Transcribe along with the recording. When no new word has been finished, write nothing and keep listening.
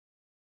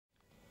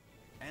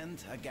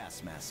And a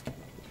gas mask.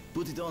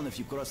 Put it on if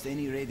you crossed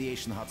any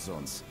radiation hot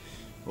zones.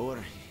 Or,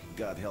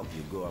 God help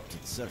you, go up to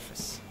the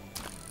surface.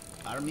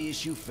 Army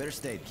issue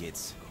first aid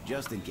kits,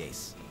 just in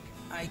case.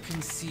 I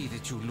can see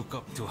that you look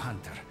up to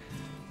Hunter,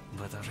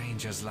 but a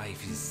ranger's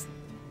life is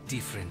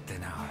different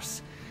than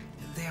ours.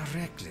 They are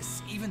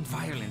reckless, even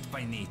violent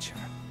by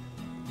nature.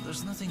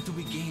 There's nothing to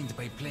be gained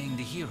by playing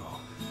the hero,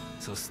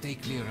 so stay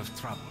clear of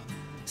trouble.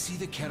 See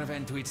the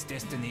caravan to its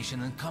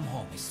destination and come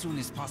home as soon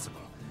as possible.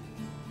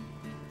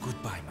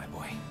 Goodbye, my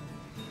boy.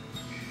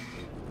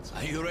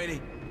 Are you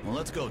ready? Well,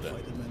 let's go then.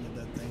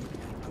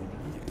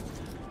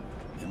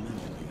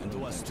 And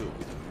to us too.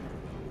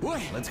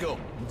 Boy, Let's go.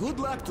 good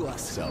luck to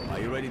us. So, are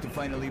you ready to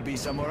finally be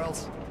somewhere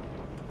else?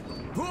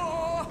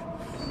 Oh,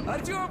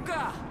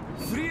 Artyomka!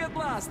 Free at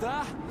last,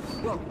 huh?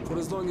 Well, for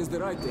as long as the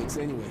ride takes,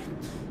 anyway.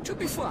 Should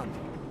be fun.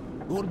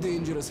 Or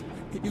dangerous.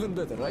 Even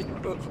better, right?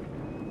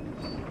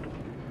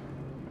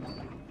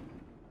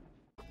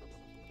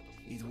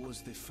 It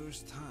was the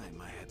first time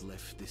I had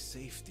left the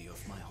safety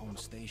of my home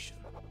station.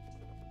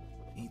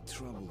 It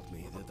troubled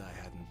me that I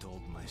hadn't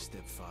told my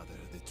stepfather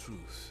the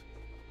truth.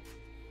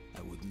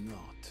 I would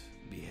not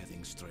be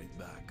heading straight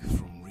back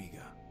from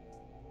Riga.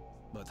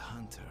 But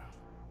Hunter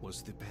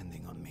was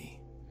depending on me.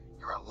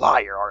 You're a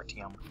liar,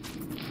 Artyom.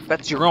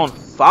 That's your own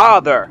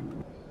father!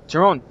 It's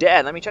your own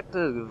dad. Let me check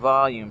the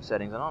volume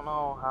settings. I don't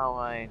know how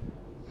I...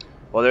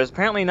 Well, there's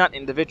apparently not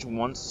individual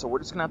ones, so we're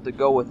just gonna have to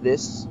go with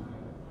this.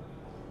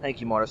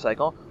 Thank you,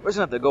 motorcycle. We're just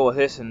gonna have to go with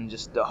this and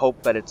just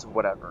hope that it's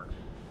whatever.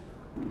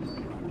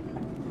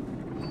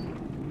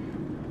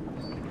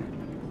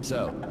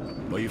 So,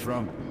 where you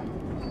from?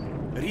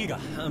 Riga.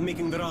 I'm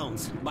making the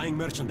rounds, buying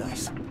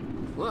merchandise.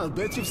 Well, I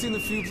bet you've seen a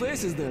few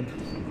places then.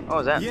 Oh,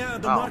 is that? Yeah,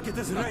 the oh. market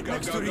is right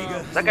next to Riga.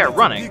 Is that guy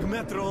running? Big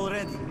metro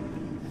already.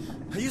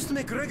 I used to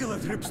make regular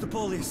trips to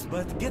Polis,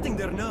 but getting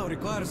there now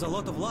requires a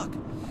lot of luck.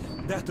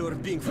 That or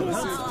being from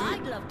Hansa.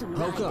 I'd love to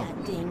How ride come?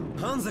 that thing.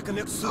 Hansa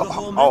connects to the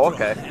whole metro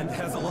okay. and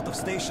has a lot of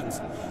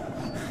stations,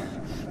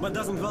 but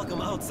doesn't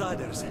welcome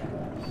outsiders.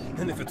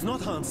 And if it's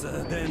not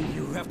Hansa, then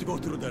you have to go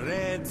through the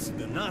Reds,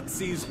 the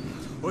Nazis,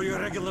 or your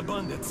regular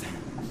bandits.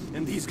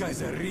 And these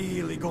guys are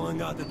really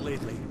going at it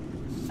lately.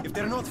 If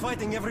they're not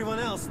fighting everyone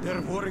else,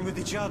 they're warring with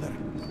each other.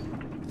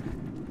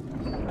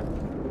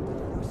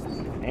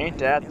 Ain't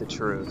that the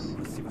truth?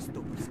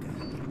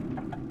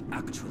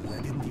 Actually,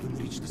 I didn't even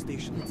reach the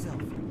station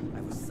itself.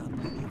 I was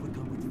suddenly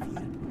overcome with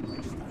fear.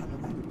 I just ran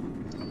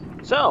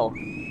away. So,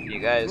 you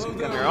guys come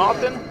here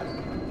often?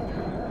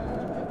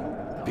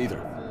 Peter,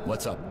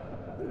 what's up?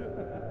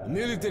 A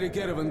military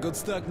caravan got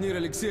stuck near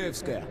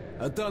Alexeyevskaya.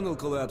 A tunnel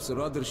collapsed or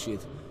other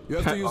shit. You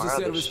have to use Or a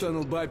other service shit.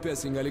 tunnel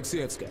bypassing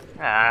Alexeyevskaya.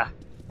 Ah.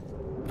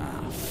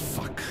 Ah,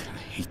 fuck. I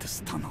hate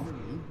this tunnel.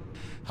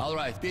 All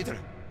right, Peter.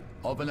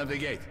 Open up the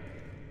gate.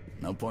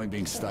 No point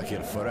being stuck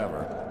here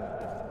forever.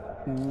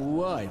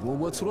 Why? Well,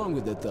 what's wrong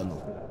with that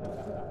tunnel?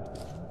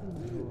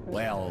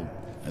 Well,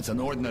 it's an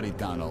ordinary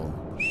tunnel.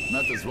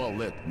 Not as well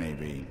lit,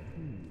 maybe.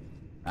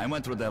 I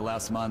went through that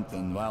last month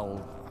and,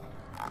 well,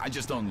 I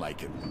just don't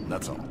like it.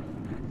 That's all.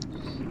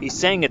 He's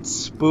saying it's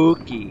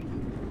spooky.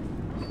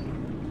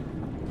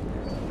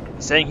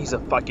 He's saying he's a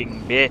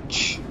fucking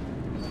bitch.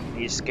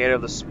 He's scared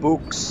of the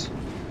spooks.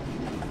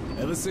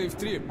 Have a safe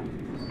trip.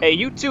 Hey,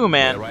 you too, We're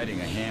man. riding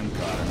a ham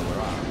car and we're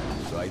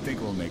armed, so I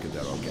think we'll make it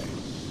there okay.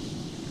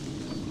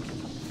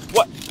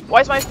 What?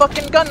 Why is my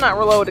fucking gun not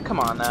reloaded? Come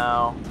on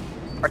now.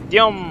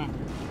 Artyom.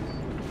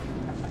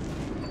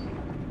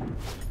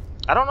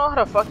 I don't know how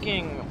to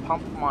fucking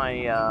pump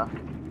my,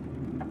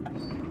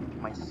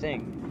 my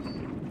thing.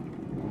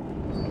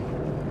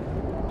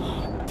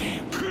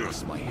 Damn,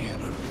 curse my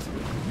hand.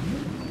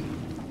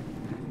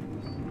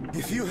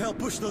 If you help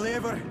push the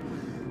lever,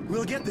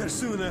 we'll get there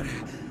sooner.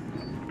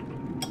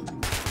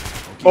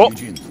 Okay, Oh,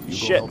 Eugene, you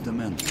shit. go help them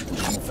in. I'm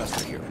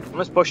faster here. I'm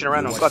just pushing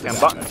around on fucking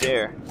buttons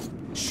here.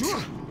 Sure,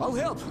 I'll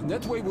help.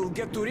 That way we'll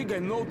get to Riga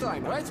in no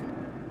time, right?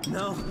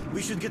 No,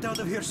 we should get out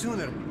of here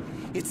sooner.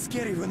 It's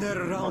scary when they're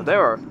around. Oh,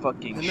 there are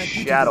fucking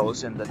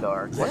shadows in the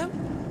dark. What? Them?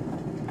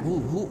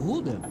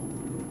 Who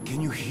them?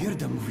 Can you hear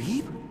them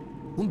weep?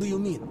 Whom do you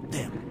mean,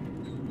 them?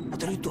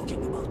 What are you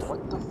talking about?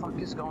 What the fuck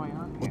is going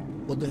on here?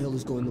 What the hell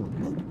is going on?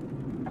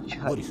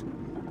 Boris.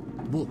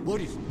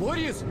 Boris.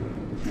 Boris!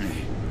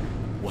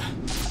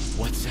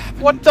 What's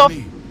happening What to the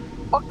me?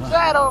 fuck is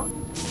that?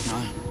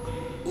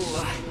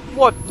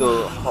 What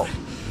the? Oh.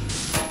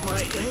 My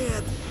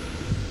head.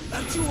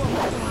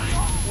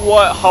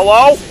 What?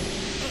 Hello?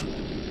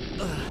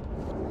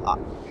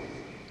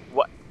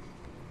 What?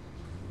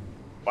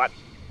 What?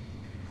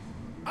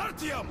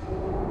 Artyom!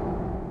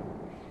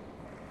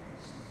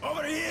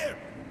 Over here!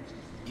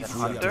 If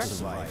Hunter?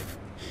 survive,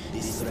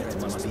 this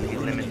threat must be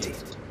eliminated.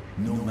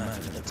 No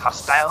matter the It's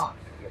hostile.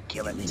 You're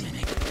killing me.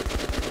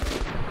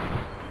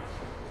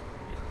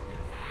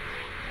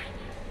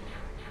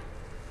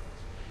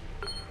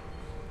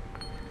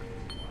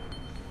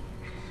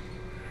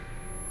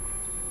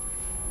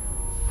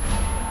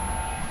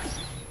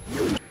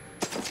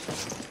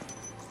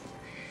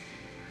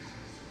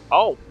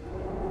 Oh.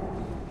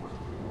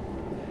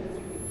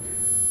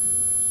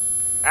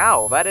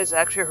 Ow, that is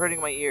actually hurting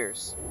my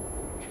ears.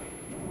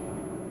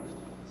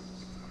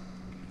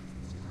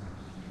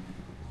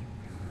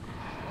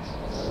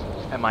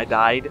 Am I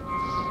died?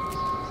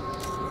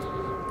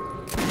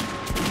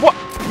 What?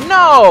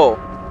 No!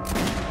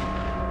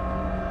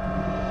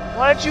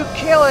 Why did you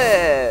kill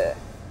it?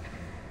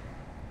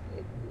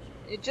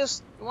 It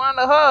just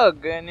wanted a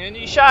hug and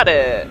you shot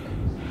it.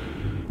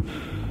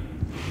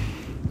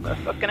 What a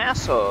fucking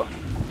asshole.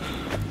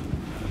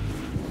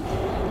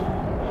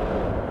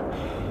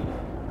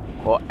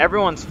 Well,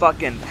 everyone's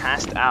fucking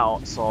passed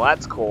out, so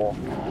that's cool.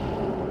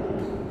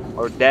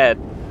 Or dead.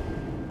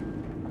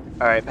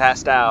 Alright,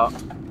 passed out.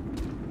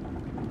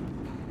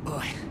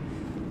 Boy,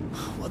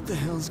 what the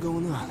hell's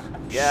going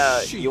on? Yeah,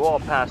 Shit. you all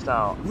passed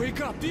out.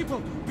 Wake up,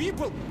 people!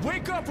 People!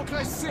 Wake up, for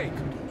Christ's sake!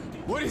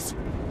 What is...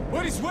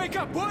 Wake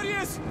up,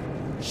 warriors!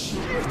 Shit!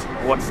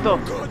 What the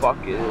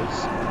fuck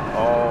is...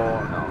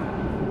 Oh, no.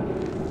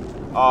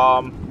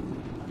 Ah!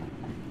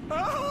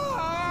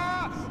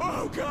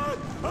 Oh, God!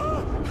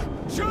 Ah!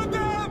 Shoot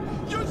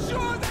them! You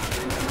shoot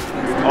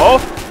them! Oh,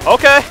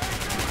 okay.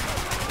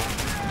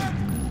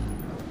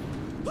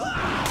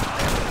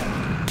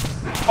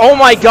 Oh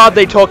my God,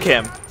 they took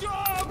him.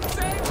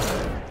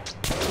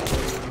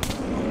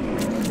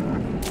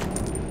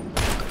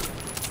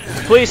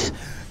 Please.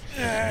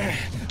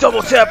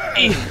 Double tap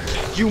E.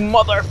 You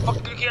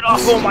motherfucker, get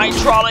off of my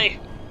trolley.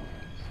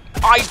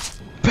 I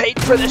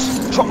paid for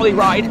this trolley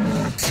ride.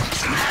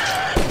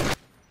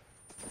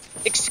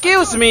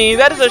 Excuse me,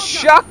 that is a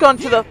shotgun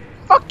to the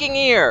fucking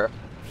ear.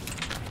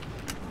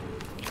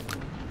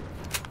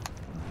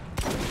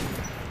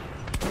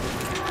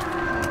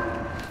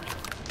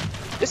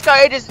 This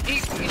guy he's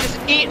just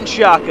eating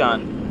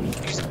shotgun.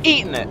 He's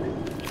eating it.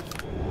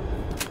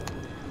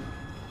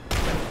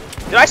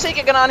 Did I say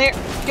get on here?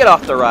 Get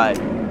off the ride.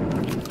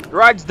 The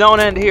rides don't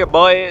end here,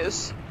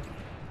 boys.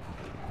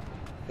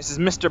 This is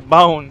Mr.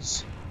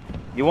 Bones.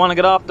 You want to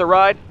get off the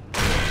ride?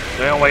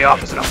 The only way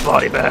off is in a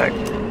body bag.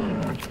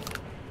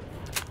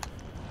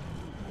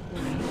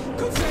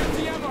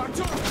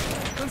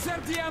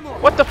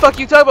 What the fuck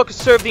you talking about?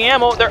 Conserve the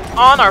ammo? They're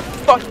on our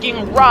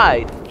fucking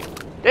ride.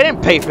 They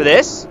didn't pay for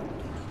this.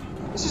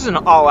 This is an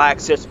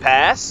all-access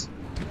pass.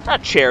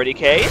 Not a charity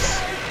case.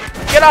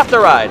 Get off the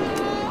ride.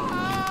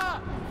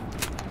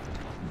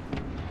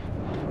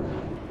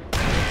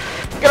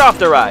 Get off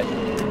the ride.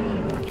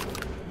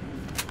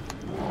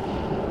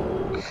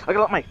 I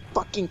gotta let my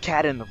fucking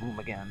cat in the room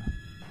again.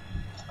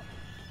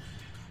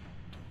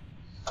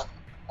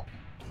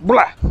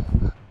 Blah.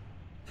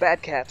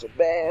 Bad cats are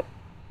bad.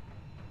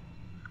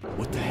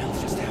 What the hell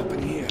just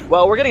happened here?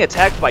 Well, we're getting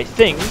attacked by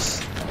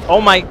things. Oh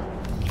my...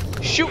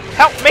 Shoot!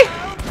 Help me!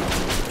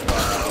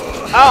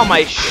 Oh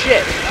my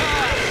shit!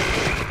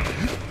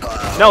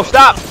 No,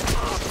 stop!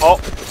 Oh.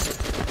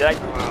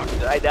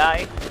 Did I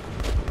die?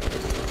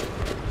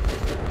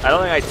 I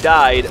don't think I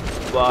died,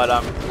 but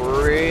I'm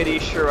pretty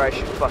sure I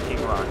should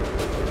fucking run.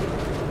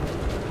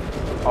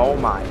 Oh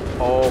my.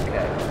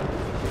 Okay.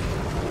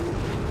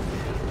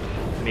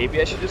 Maybe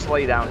I should just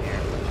lay down here.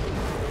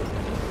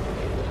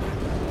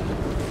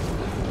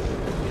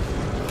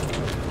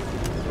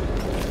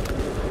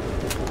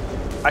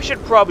 I should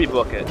probably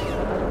book it.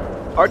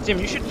 Our team,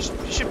 you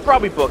should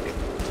probably book it.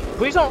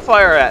 Please don't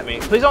fire at me.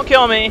 Please don't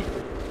kill me.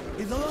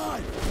 He's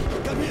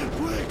alive! Come here,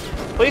 quick!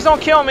 Please don't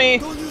kill me.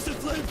 Don't use a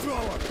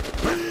flamethrower!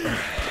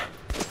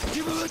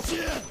 Give him a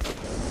chance!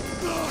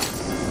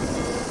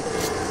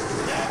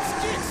 Let's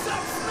kick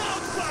some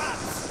snout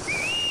butts!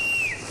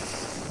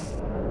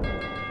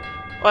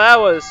 Well,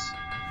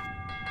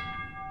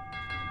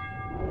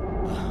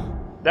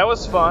 that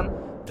was fun.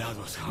 That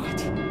was hot.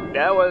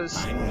 That was...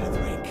 I need a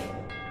drink.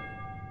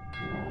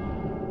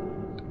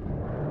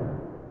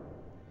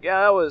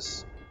 Yeah, that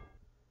was...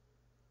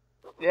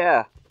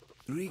 Yeah.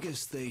 Riga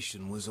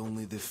station was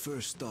only the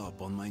first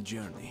stop on my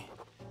journey,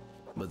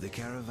 but the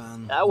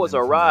caravan That was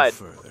went a ride.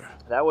 further.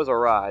 That was a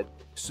ride.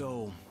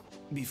 So,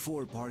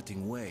 before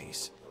parting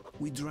ways,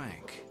 we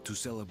drank to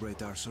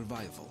celebrate our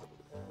survival.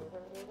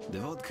 The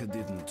vodka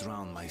didn't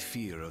drown my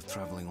fear of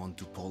traveling on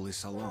to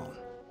Polis alone,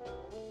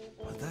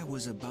 but I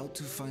was about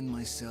to find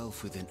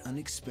myself with an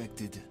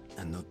unexpected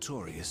and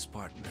notorious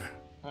partner.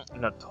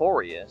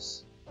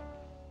 Notorious?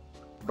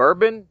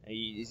 Bourbon?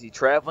 Is he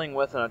traveling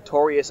with a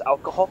notorious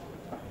alcohol?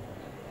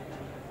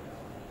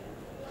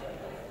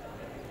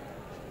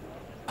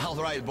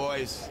 Alright,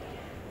 boys.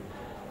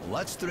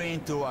 Let's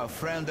train to our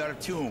friend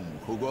Artyom,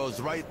 who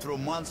goes right through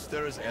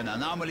monsters and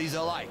anomalies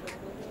alike.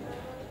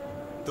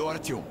 To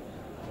Artyom.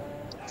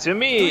 To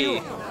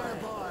me!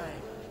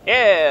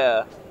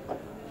 Yeah!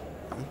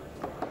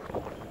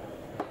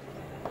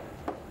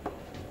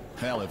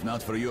 Hell, if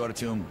not for you,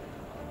 Artyom,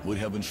 we'd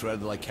have been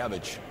shredded like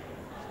cabbage.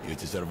 You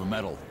deserve a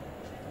medal.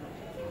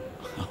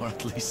 Or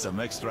at least some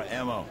extra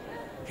ammo.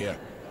 Here,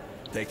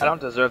 take it. I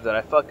don't deserve that.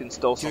 I fucking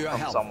stole To some your from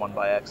help. someone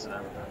by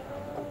accident.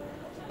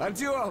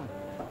 Artyom!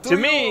 To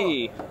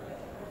me!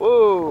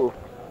 Woo!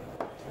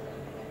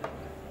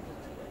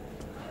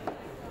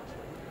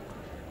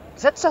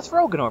 Is that Seth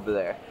Rogen over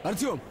there?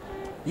 Artyom,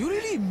 you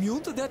really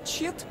immune to that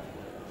shit?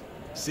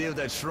 See if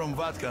that shroom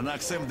vodka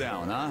knocks him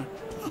down, huh?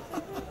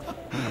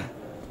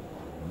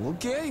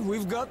 Okay,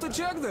 we've got to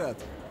check that.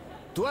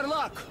 To our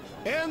luck.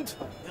 And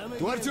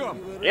to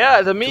Artyom.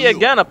 Yeah, to me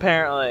again,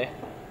 apparently.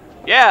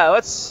 Yeah,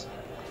 let's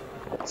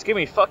get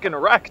me fucking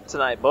wrecked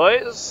tonight,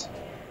 boys.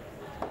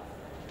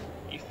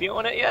 You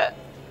feeling it yet?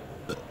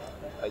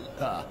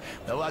 The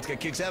vodka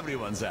kicks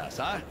everyone's ass,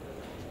 huh?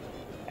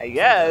 I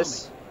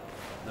guess.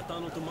 The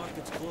tunnel to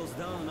market's closed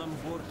down and I'm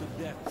bored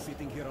to death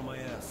sitting here on my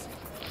ass.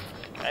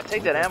 Can I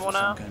take that ammo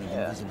now? Some kind of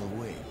Yeah. invisible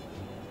way.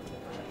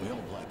 We all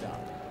blacked out.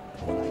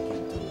 When I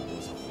came to,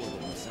 was a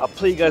horde of I'll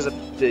play you guys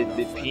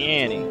the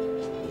piano.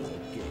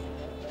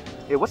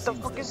 Hey, what the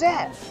fuck is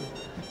that?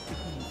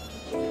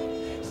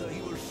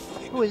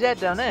 Who is that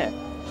down there?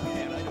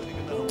 Man, I don't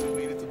even know how we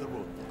made it to the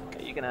road.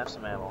 Okay, you can have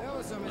some ammo.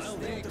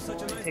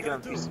 Take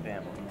another piece of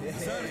ammo.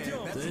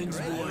 Thanks,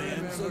 boy.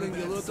 I'm selling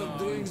a lot of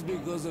drinks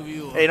because of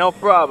you. Hey, no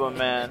problem,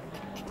 man.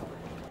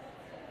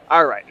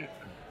 Alright.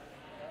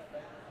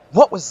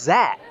 What was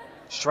that?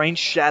 Strange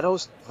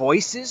shadows,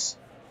 voices,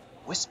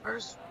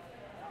 whispers,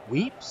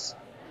 weeps?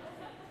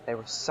 They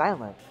were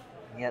silent,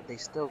 and yet they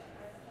still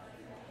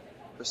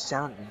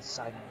resounded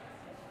inside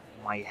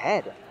my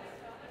head.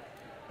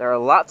 There are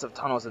lots of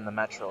tunnels in the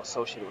metro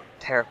associated with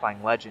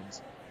terrifying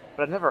legends,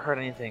 but I've never heard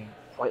anything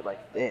quite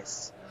like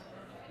this.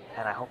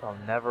 And I hope I'll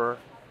never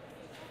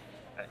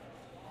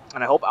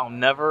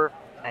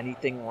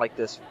anything like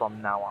this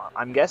from now on.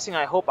 I'm guessing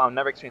I hope I'll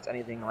never experience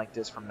anything like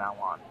this from now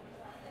on.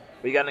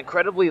 We got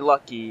incredibly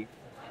lucky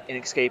in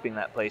escaping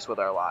that place with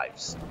our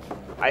lives.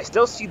 I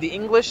still see the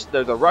English,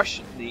 the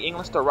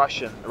English to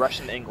Russian, the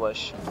Russian to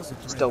English,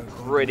 still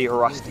pretty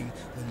rusty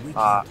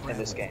in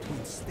this game.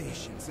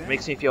 It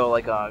makes me feel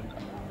like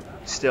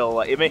still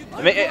I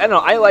don't know,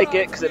 I like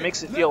it because it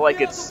makes it feel like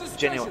it's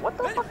genuine. What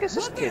the fuck is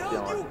this kid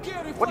doing?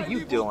 What are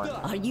you doing?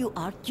 Are you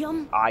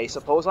Artyom? I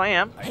suppose I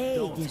am.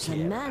 Hey, there's a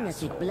man at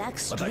the Black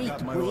Street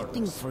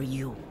waiting for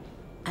you.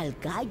 I'll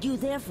guide you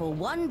there for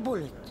one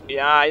bullet.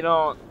 Yeah, I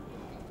don't.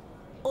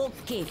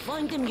 Okay,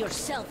 find him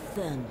yourself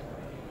then.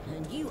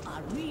 And you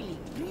are really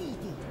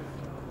greedy.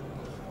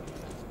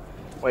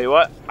 Wait,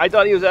 what? I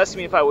thought he was asking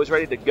me if I was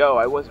ready to go.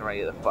 I wasn't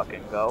ready to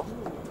fucking go.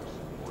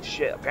 Oh,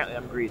 shit, apparently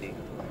I'm greedy.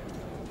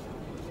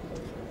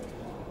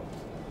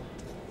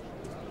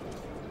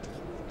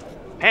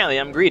 Apparently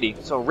I'm greedy,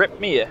 so rip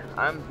me.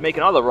 I'm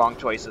making all the wrong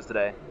choices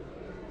today.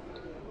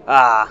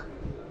 Ah,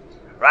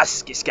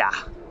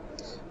 Raskiska.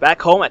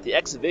 Back home at the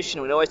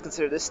exhibition, we'd always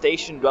consider this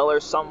station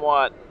dweller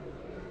somewhat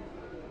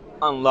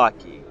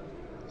unlucky.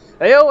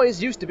 They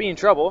always used to be in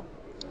trouble,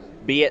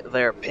 be it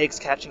their pigs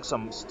catching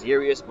some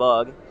mysterious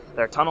bug,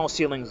 their tunnel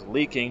ceilings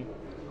leaking,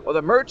 or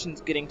the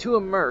merchants getting too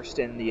immersed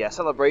in the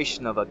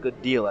celebration of a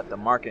good deal at the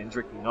market and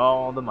drinking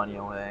all the money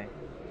away.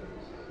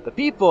 The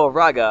people of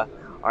Raga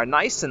are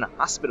nice and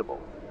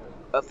hospitable,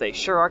 but they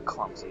sure are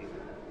clumsy.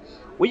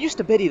 We used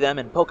to pity them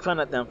and poke fun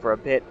at them for a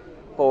bit,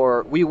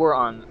 for we were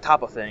on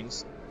top of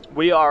things.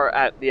 We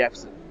at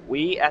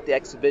the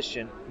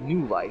exhibition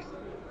knew life,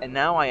 and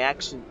now I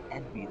actually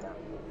envy them.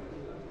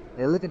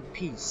 They live in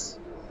peace.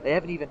 They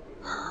haven't even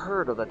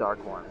heard of the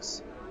Dark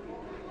Ones.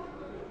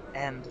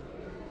 And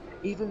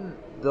even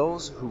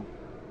those who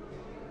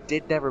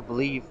did never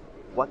believe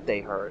what they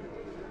heard.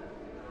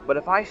 But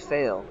if I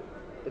fail,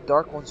 the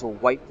Dark Ones will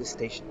wipe the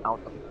station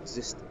out of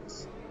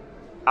existence.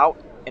 Out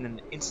in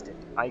an instant.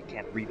 I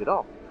can't read it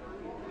all.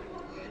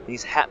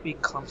 These happy,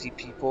 clumsy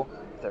people,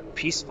 their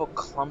peaceful,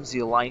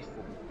 clumsy life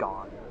will be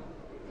gone.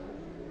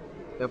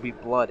 There'll be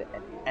blood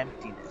and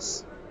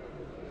emptiness.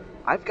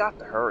 I've got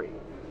to hurry.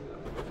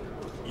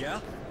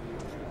 Yeah?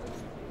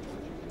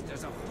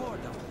 There's a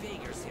horde of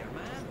beggars here,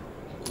 man.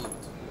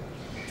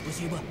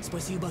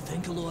 Спасибо,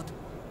 thank you, Lord.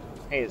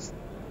 Hey,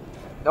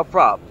 no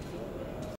problem.